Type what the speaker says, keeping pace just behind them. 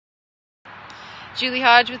Julie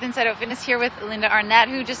Hodge with Inside Out Fitness here with Linda Arnett,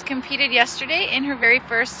 who just competed yesterday in her very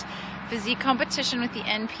first physique competition with the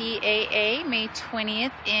NPAA, May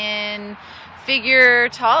 20th, in figure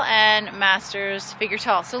tall and masters figure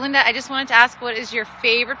tall. So Linda, I just wanted to ask, what is your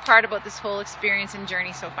favorite part about this whole experience and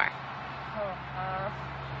journey so far?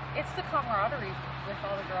 It's the camaraderie with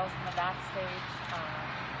all the girls in the backstage,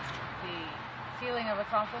 the feeling of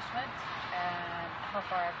accomplishment, and how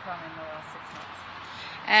far I've come in the last 6 months.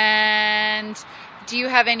 And do you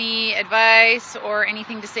have any advice or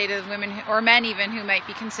anything to say to women or men even who might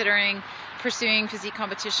be considering pursuing physique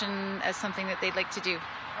competition as something that they'd like to do?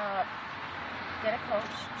 Get a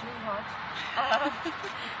coach, Julie Hodge.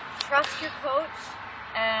 Trust your coach,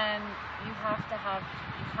 and you have to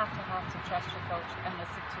trust your coach and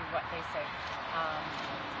listen to what they say.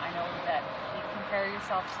 I know that you compare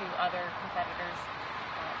yourself to other competitors.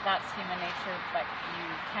 That's human nature, but you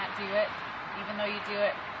can't do it. Even though you do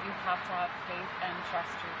it, you have to have faith and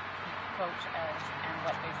trust your coach and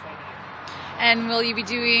what they say to you. And will you be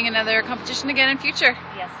doing another competition again in future?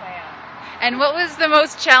 Yes, I am. And what was the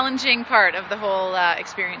most challenging part of the whole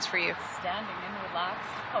experience for you? Standing in relaxed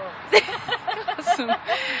pose. Awesome.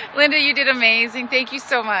 Linda, you did amazing. Thank you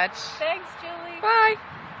so much. Thanks, Julie. Bye.